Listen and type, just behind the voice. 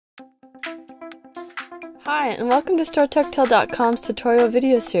Hi, and welcome to StarTechTel.com's tutorial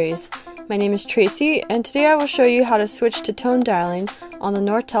video series. My name is Tracy, and today I will show you how to switch to tone dialing on the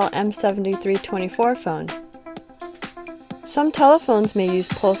Nortel M7324 phone. Some telephones may use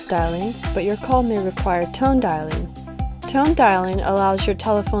pulse dialing, but your call may require tone dialing. Tone dialing allows your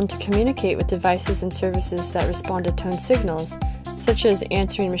telephone to communicate with devices and services that respond to tone signals, such as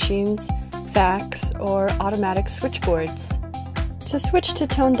answering machines, fax, or automatic switchboards. To switch to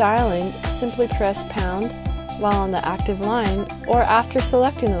tone dialing, simply press pound while on the active line or after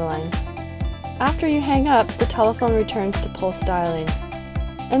selecting the line. After you hang up, the telephone returns to pulse dialing.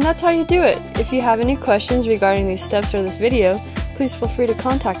 And that's how you do it. If you have any questions regarding these steps or this video, please feel free to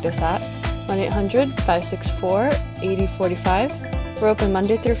contact us at 1-800-564-8045. We're open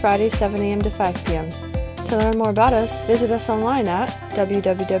Monday through Friday, 7 a.m. to 5 p.m. To learn more about us, visit us online at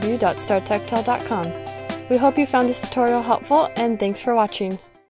www.startechtel.com. We hope you found this tutorial helpful, and thanks for watching.